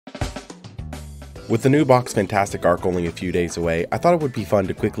With the new box Fantastic Arc only a few days away, I thought it would be fun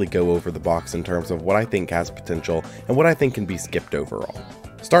to quickly go over the box in terms of what I think has potential and what I think can be skipped overall.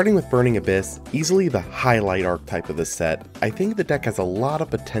 Starting with Burning Abyss, easily the highlight archetype of this set, I think the deck has a lot of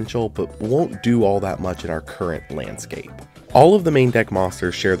potential but won't do all that much in our current landscape. All of the main deck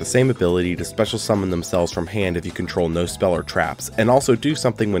monsters share the same ability to special summon themselves from hand if you control no spell or traps, and also do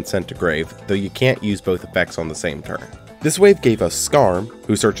something when sent to grave, though you can't use both effects on the same turn. This wave gave us Skarm,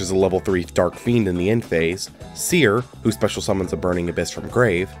 who searches a level 3 Dark Fiend in the end phase, Seer, who special summons a Burning Abyss from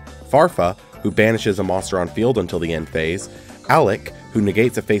grave, Farfa, who banishes a monster on field until the end phase, Alec, who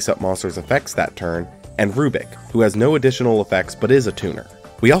negates a face-up monster's effects that turn, and Rubik, who has no additional effects but is a tuner.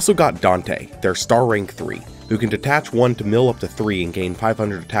 We also got Dante, their star rank 3, who can detach 1 to mill up to 3 and gain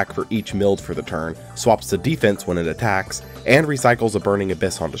 500 attack for each milled for the turn, swaps to defense when it attacks, and recycles a Burning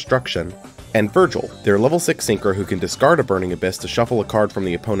Abyss on destruction, and Virgil, their level 6 Synchro who can discard a Burning Abyss to shuffle a card from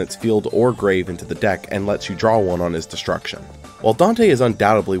the opponent's field or grave into the deck and lets you draw one on his destruction. While Dante is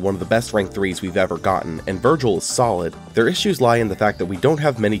undoubtedly one of the best rank 3s we've ever gotten, and Virgil is solid, their issues lie in the fact that we don't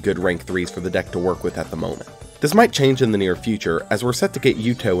have many good rank 3s for the deck to work with at the moment. This might change in the near future, as we're set to get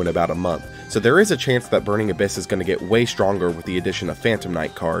Yuto in about a month, so there is a chance that Burning Abyss is going to get way stronger with the addition of Phantom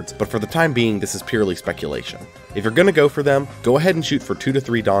Knight cards, but for the time being this is purely speculation. If you're going to go for them, go ahead and shoot for 2 to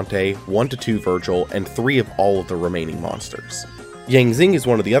 3 Dante, 1 to 2 Virgil, and 3 of all of the remaining monsters. Yang Xing is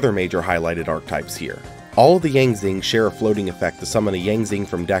one of the other major highlighted archetypes here. All of the Yang Xing share a floating effect to summon a Yang Xing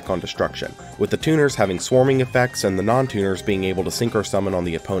from deck on destruction, with the tuners having swarming effects and the non-tuners being able to synchro summon on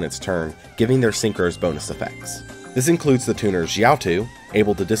the opponent's turn, giving their synchros bonus effects. This includes the tuners Xiaotu,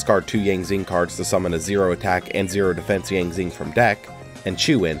 able to discard 2 Yang Xing cards to summon a 0 attack and 0 defense Yang Xing from deck, and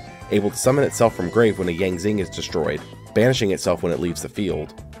Chuin, able to summon itself from grave when a Yang Xing is destroyed, banishing itself when it leaves the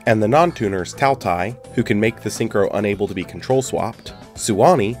field, and the non-tuners Taotai, who can make the synchro unable to be control swapped,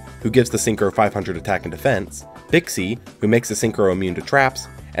 Suwani, who gives the synchro 500 attack and defense, Bixi, who makes the synchro immune to traps,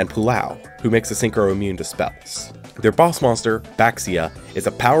 and Pulau, who makes the synchro immune to spells. Their boss monster, Baxia, is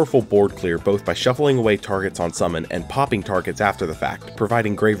a powerful board clear both by shuffling away targets on summon and popping targets after the fact,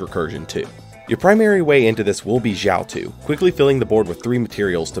 providing grave recursion too. Your primary way into this will be Xiaotu, quickly filling the board with 3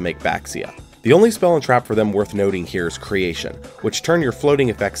 materials to make Baxia. The only spell and trap for them worth noting here is Creation, which turn your floating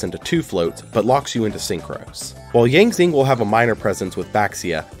effects into 2 floats, but locks you into synchros. While Yang Xing will have a minor presence with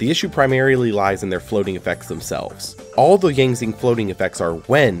Baxia, the issue primarily lies in their floating effects themselves. All the Yang Xing floating effects are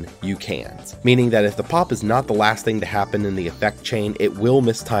when you can, meaning that if the pop is not the last thing to happen in the effect chain, it will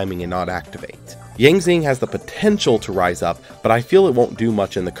miss timing and not activate. Yang Xing has the potential to rise up, but I feel it won't do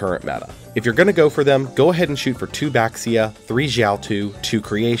much in the current meta. If you're going to go for them, go ahead and shoot for 2 Baxia, 3 Xiaotu, 2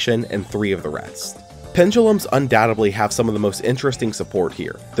 Creation, and 3 of the rest. Pendulums undoubtedly have some of the most interesting support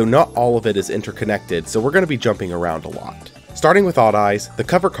here, though not all of it is interconnected, so we're going to be jumping around a lot. Starting with Odd Eyes, the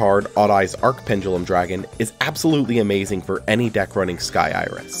cover card, Odd Eyes Arc Pendulum Dragon, is absolutely amazing for any deck running Sky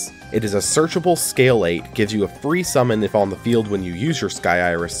Iris. It is a searchable scale 8, gives you a free summon if on the field when you use your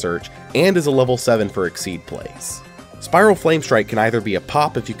Sky Iris search, and is a level 7 for Exceed plays. Spiral Flamestrike can either be a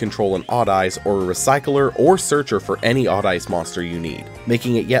pop if you control an Odd Eyes, or a recycler or searcher for any Odd Eyes monster you need,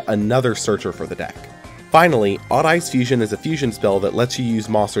 making it yet another searcher for the deck. Finally, Odd Eyes Fusion is a fusion spell that lets you use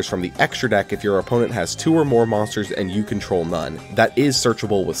monsters from the extra deck if your opponent has 2 or more monsters and you control none, that is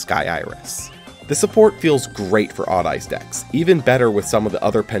searchable with Sky Iris. The support feels great for Odd Eyes decks, even better with some of the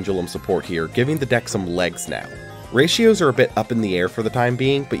other Pendulum support here, giving the deck some legs now. Ratios are a bit up in the air for the time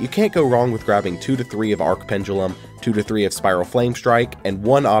being, but you can't go wrong with grabbing 2 to 3 of Arc Pendulum, 2 to 3 of Spiral Flamestrike, and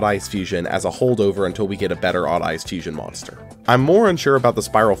 1 Odd Eyes Fusion as a holdover until we get a better Odd Eyes Fusion monster. I'm more unsure about the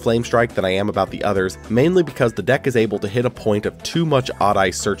Spiral Flamestrike than I am about the others, mainly because the deck is able to hit a point of too much Odd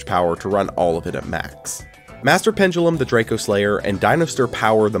Eyes search power to run all of it at max. Master Pendulum the Draco Slayer and Dinosaur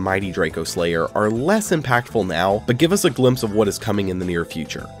Power the Mighty Draco Slayer are less impactful now, but give us a glimpse of what is coming in the near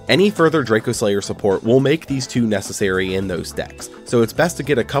future. Any further Draco Slayer support will make these 2 necessary in those decks, so it's best to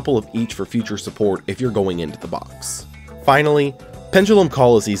get a couple of each for future support if you're going into the box. Finally, Pendulum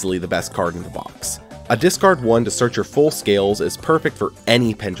Call is easily the best card in the box. A discard 1 to search your full scales is perfect for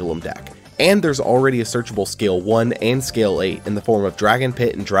any Pendulum deck, and there's already a searchable scale 1 and scale 8 in the form of Dragon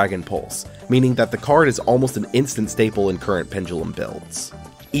Pit and Dragon Pulse, meaning that the card is almost an instant staple in current Pendulum builds.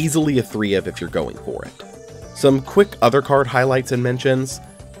 Easily a 3 of if you're going for it. Some quick other card highlights and mentions.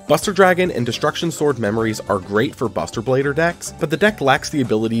 Buster Dragon and Destruction Sword Memories are great for Buster Blader decks, but the deck lacks the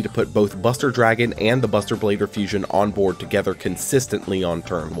ability to put both Buster Dragon and the Buster Blader fusion on board together consistently on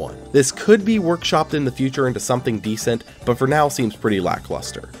turn 1. This could be workshopped in the future into something decent, but for now seems pretty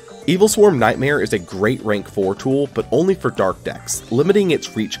lackluster. Evil Swarm Nightmare is a great rank 4 tool, but only for dark decks, limiting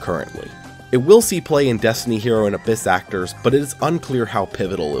its reach currently. It will see play in Destiny Hero and Abyss Actors, but it is unclear how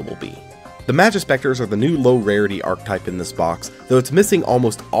pivotal it will be. The Magispectors are the new low rarity archetype in this box, though it's missing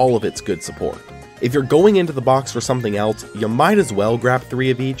almost all of its good support. If you're going into the box for something else, you might as well grab 3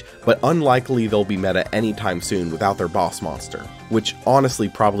 of each, but unlikely they'll be meta anytime soon without their boss monster, which honestly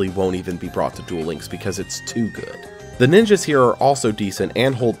probably won't even be brought to Duel Links because it's too good. The ninjas here are also decent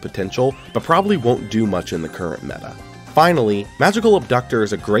and hold potential, but probably won't do much in the current meta. Finally, Magical Abductor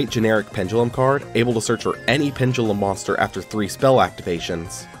is a great generic pendulum card, able to search for any pendulum monster after 3 spell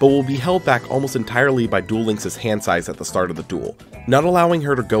activations, but will be held back almost entirely by Duel Links' hand size at the start of the duel, not allowing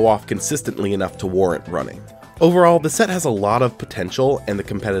her to go off consistently enough to warrant running. Overall, the set has a lot of potential in the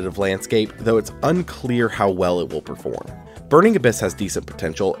competitive landscape, though it's unclear how well it will perform. Burning Abyss has decent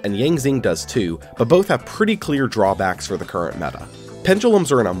potential, and Yang Xing does too, but both have pretty clear drawbacks for the current meta.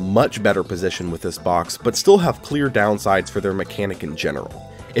 Pendulums are in a much better position with this box, but still have clear downsides for their mechanic in general.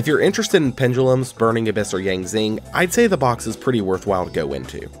 If you're interested in Pendulums, Burning Abyss, or Yang Xing, I'd say the box is pretty worthwhile to go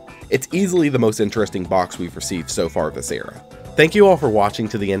into. It's easily the most interesting box we've received so far this era. Thank you all for watching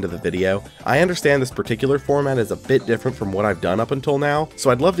to the end of the video. I understand this particular format is a bit different from what I've done up until now, so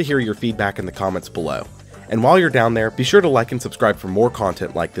I'd love to hear your feedback in the comments below. And while you're down there, be sure to like and subscribe for more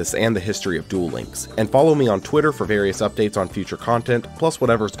content like this and the history of Duel Links, and follow me on Twitter for various updates on future content, plus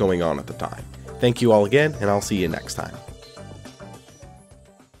whatever's going on at the time. Thank you all again, and I'll see you next time.